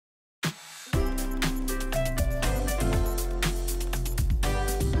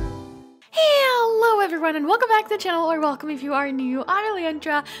everyone, and welcome back to the channel, or welcome if you are new. I'm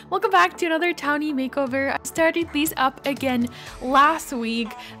Elliandra. Welcome back to another Townie Makeover. I started these up again last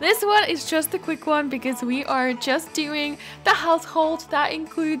week. This one is just a quick one because we are just doing the household. That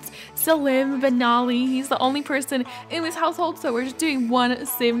includes SALIM BENALI. He's the only person in this household, so we're just doing one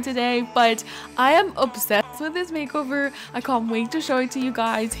sim today. But I am obsessed with this makeover. I can't wait to show it to you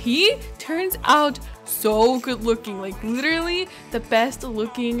guys. He turns out so good looking, like literally the best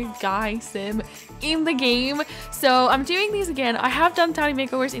looking guy sim in the game. So I'm doing these again. I have done Townie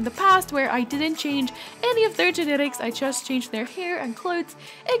makeovers in the past where I didn't change any of their genetics. I just changed their hair and clothes,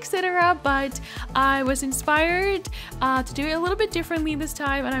 etc. But I was inspired to do it a little bit differently this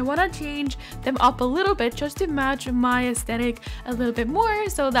time, and I want to change them up a little bit just to match my aesthetic a little bit more,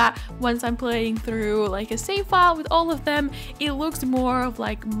 so that once I'm playing through like a save file with all of them, it looks more of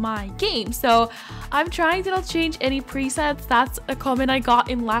like my game. So I'm trying to not change any presets. That's a comment I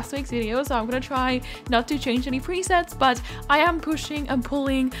got in last week's video, so I'm gonna try not to change any presets, but I am pushing and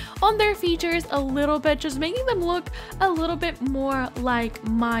pulling on their features a little bit, just making them look a little bit more like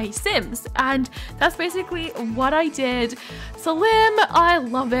my sims, and that's basically what I did. SALIM, I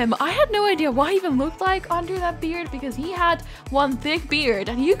love him. I had no idea what he even looked like under that beard, because he had one thick beard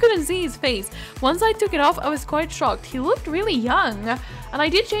and you couldn't see his face. Once I took it off, I was quite shocked. He looked really young, and I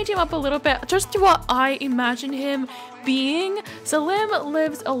did change him up a little bit just to what I imagine him being. SALIM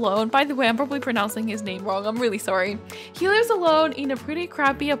lives alone. By the way, I'm probably pronouncing his name wrong. I'm really sorry. He lives alone in a pretty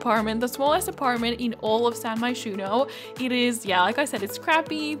crappy apartment, the smallest apartment in all of San Myshuno. It is, yeah, like I said, it's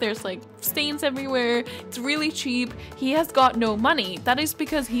crappy. There's like stains everywhere. It's really cheap. He has got no money. That is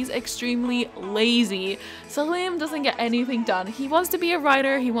because he's extremely lazy. SALIM doesn't get anything done. He wants to be a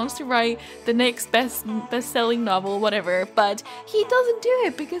writer. He wants to write the next best-selling novel, whatever, but he doesn't do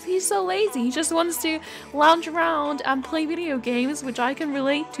it because he's so lazy. He just wants to lounge around and play video games, which I can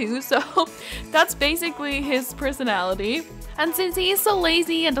relate to. So that's basically his personality. And since he is so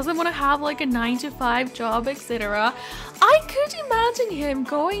lazy and doesn't want to have like a 9-to-5 job, etc., I could imagine him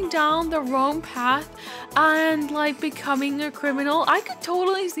going down the wrong path and like becoming a criminal. I could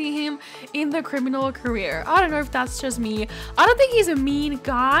totally see him in the criminal career. I don't know if that's just me. I don't think he's a mean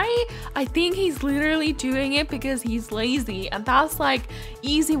guy. I think he's literally doing it because he's lazy, and that's like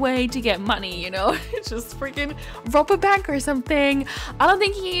easy way to get money, you know? Just freaking rob a bank or something. I don't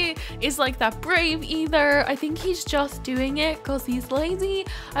think he is like that brave either. I think he's just doing it because he's lazy.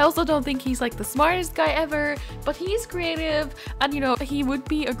 I also don't think he's like the smartest guy ever, but he's creative, and you know, he would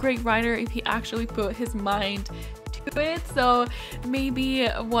be a great writer if he actually put his mind to it. So maybe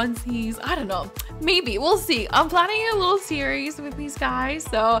once he's, I don't know, maybe we'll see. I'm planning a little series with these guys,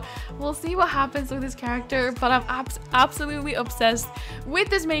 so we'll see what happens with this character. But I'm absolutely obsessed with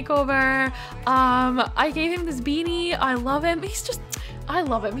this makeover. I gave him this beanie. I love him. I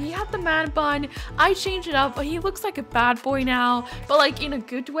love him. He had the man bun. I changed it up, but he looks like a bad boy now, but like in a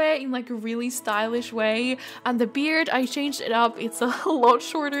good way, in like a really stylish way. And the beard, I changed it up. It's a lot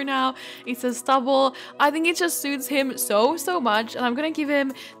shorter now. It's a stubble. I think it just suits him so much. And I'm gonna give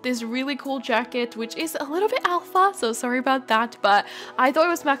him this really cool jacket, which is a little bit alpha, so sorry about that, but I thought it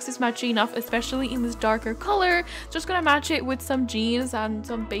was matchy enough, especially in this darker color. Just gonna match it with some jeans and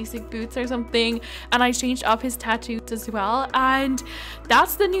some basic boots or something. And I changed up his tattoos as well, and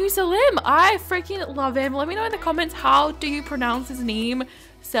that's the new SALIM. I freaking love him. Let me know in the comments, how do you pronounce his name?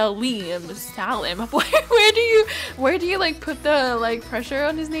 SALIM. Where do you like put the like pressure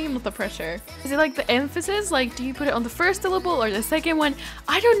on his name? Not the pressure. Is it like the emphasis? Like, do you put it on the first syllable or the second one?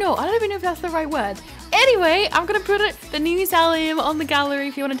 I don't know. I don't even know if that's the right word. Anyway, I'm gonna put the new SALIM on the gallery.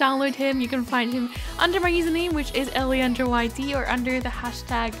 If you want to download him, you can find him under my username, which is ElliandraYT, or under the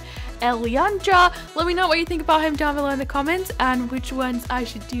hashtag Elliandra. Let me know what you think about him down below in the comments, and which ones I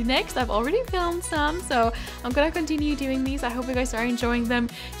should do next. I've already filmed some, so I'm gonna continue doing these. I hope you guys are enjoying them.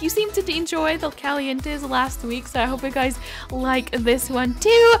 You seem to enjoy the calientes last week, so I hope you guys like this one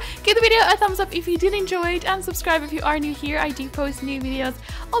too. Give the video a thumbs up if you did enjoy it, and subscribe if you are new here. I do post new videos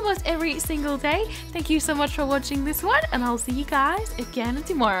almost every single day. Thank you so much for watching this one, and I'll see you guys again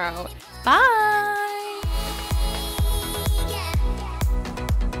tomorrow. Bye!